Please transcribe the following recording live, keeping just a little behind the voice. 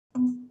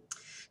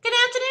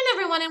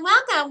everyone, and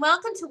welcome.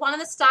 Welcome to one of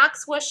the Stock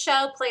Swoosh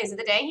Show plays of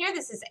the day here.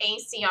 This is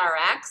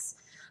Acrx.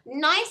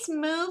 Nice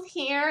move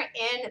here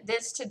in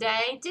this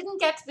today.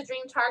 Didn't get to the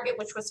dream target,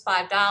 which was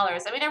 $5. I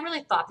mean, I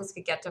really thought this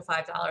could get to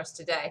 $5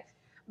 today.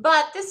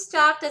 But this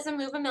stock doesn't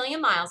move a million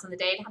miles in the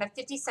day. It had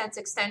a 50-cent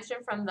extension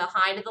from the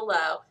high to the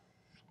low.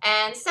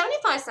 And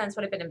 75 cents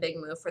would have been a big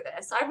move for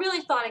this. I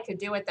really thought it could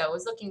do it, though. It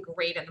was looking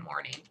great in the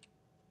morning.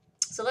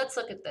 So let's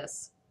look at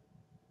this.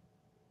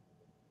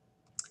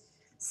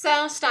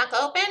 So stock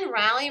open,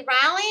 rally,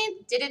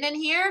 did it in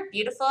here,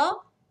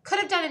 beautiful. Could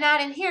have done it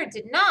out in here,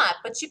 did not,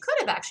 but you could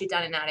have actually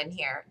done it out in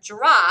here.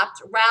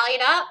 Dropped,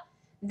 rallied up,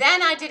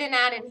 then I did an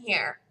out in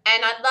here.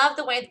 And I love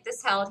the way that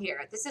this held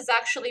here. This is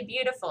actually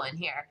beautiful in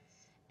here.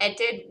 It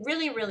did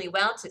really, really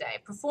well today.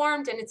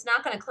 Performed, and it's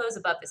not going to close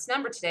above this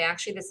number today.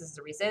 Actually, this is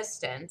the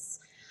resistance.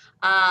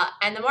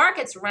 And the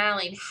market's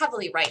rallying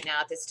heavily right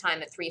now at this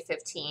time at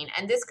 3:15.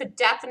 And this could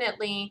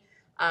definitely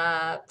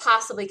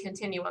possibly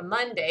continue on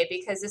Monday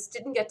because this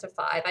didn't get to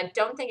 5. I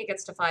don't think it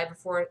gets to 5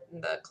 before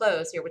the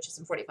close here, which is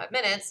in 45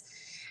 minutes.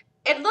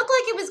 It looked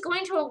like it was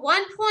going to at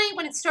one point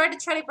when it started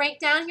to try to break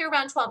down here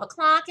around 12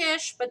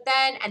 o'clock-ish, but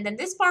then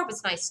this bar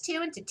was nice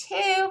too into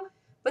 2,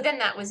 but then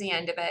that was the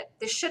end of it.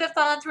 This should have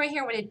fallen through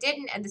here when it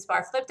didn't, and this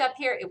bar flipped up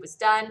here. It was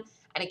done,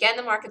 and again,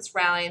 the market's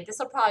rallying. This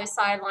will probably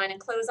sideline and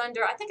close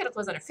under, I think it'll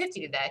close under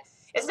 50 today.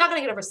 It's not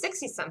going to get over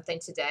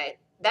 60-something today.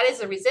 That is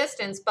the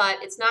resistance, but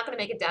it's not going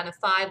to make it down to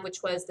 5,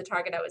 which was the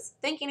target I was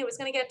thinking it was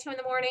going to get to in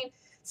the morning.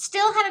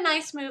 Still had a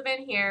nice move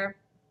in here.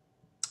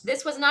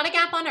 This was not a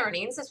gap on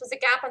earnings. This was a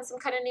gap on some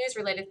kind of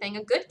news-related thing.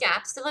 A good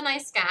gap, still a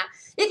nice gap.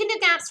 You can do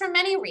gaps for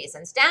many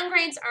reasons.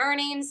 Downgrades,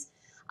 earnings,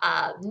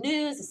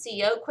 news, the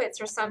CEO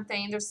quits or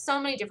something. There's so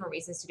many different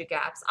reasons to do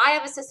gaps. I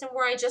have a system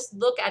where I just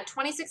look at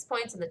 26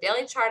 points in the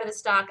daily chart of the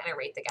stock and I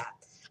rate the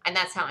gap. And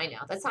that's how I know.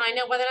 That's how I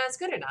know whether or not it's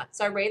good or not.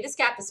 So I rated this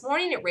gap this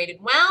morning. It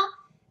rated well,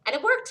 and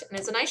it worked. And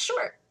it's a nice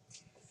short.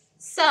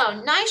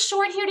 So nice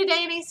short here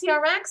today in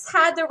Acrx.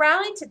 Had the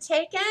rally to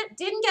take it.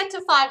 Didn't get to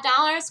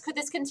 $5. Could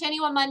this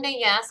continue on Monday?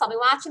 Yes. I'll be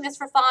watching this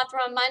for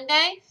follow-through on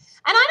Monday.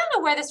 And I don't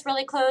know where this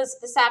really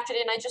closed this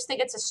afternoon. I just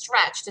think it's a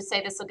stretch to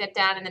say this will get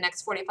down in the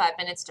next 45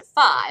 minutes to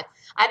 5.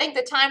 I think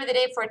the time of the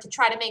day for it to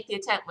try to make the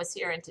attempt was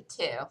here into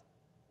 2.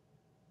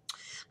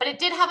 But it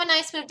did have a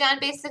nice move down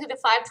basically to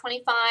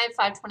 525,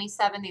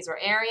 527. These were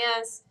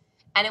areas.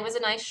 And it was a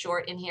nice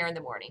short in here in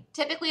the morning.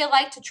 Typically, I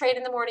like to trade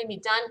in the morning, be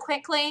done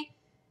quickly.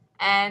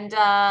 And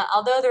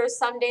although there are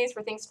some days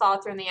where things fall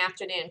through in the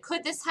afternoon,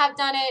 could this have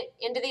done it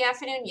into the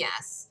afternoon?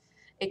 Yes.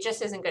 It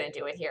just isn't going to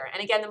do it here.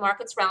 And again, the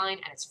market's rallying,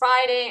 and it's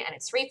Friday, and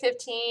it's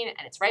 3:15,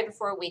 and it's right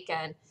before a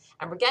weekend.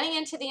 And we're getting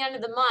into the end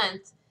of the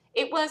month.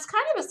 It was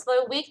kind of a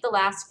slow week the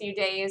last few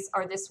days,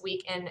 or this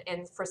week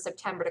for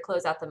September to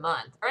close out the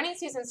month. Earnings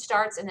season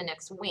starts in the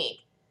next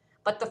week.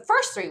 But the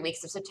first 3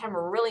 weeks of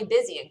September were really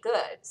busy and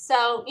good.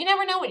 So you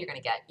never know what you're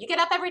going to get. You get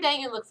up every day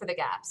and you look for the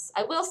gaps.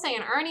 I will say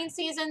in earnings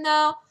season,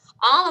 though,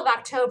 all of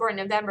October and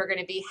November are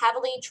going to be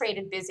heavily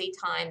traded busy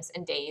times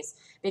and days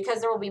because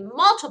there will be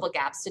multiple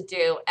gaps to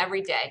do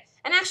every day.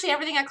 And actually,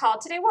 everything I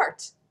called today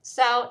worked.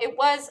 So it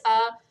was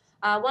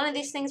one of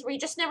these things where you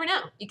just never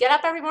know. You get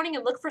up every morning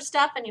and look for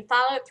stuff and you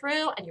follow it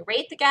through and you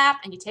rate the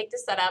gap and you take the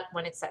setup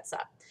when it sets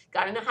up.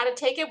 Got to know how to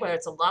take it, whether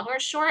it's a long or a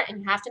short,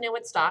 and you have to know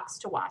what stocks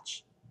to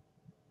watch.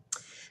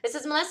 This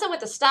is Melissa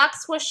with the Stock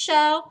Swoosh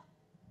Show.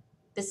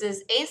 This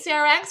is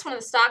Acrx, one of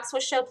the Stock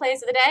Swoosh Show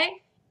plays of the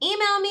day.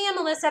 Email me at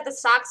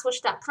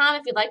melissa@thestockswoosh.com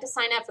if you'd like to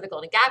sign up for the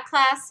Golden Gap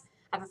class.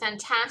 Have a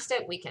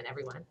fantastic weekend,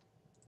 everyone.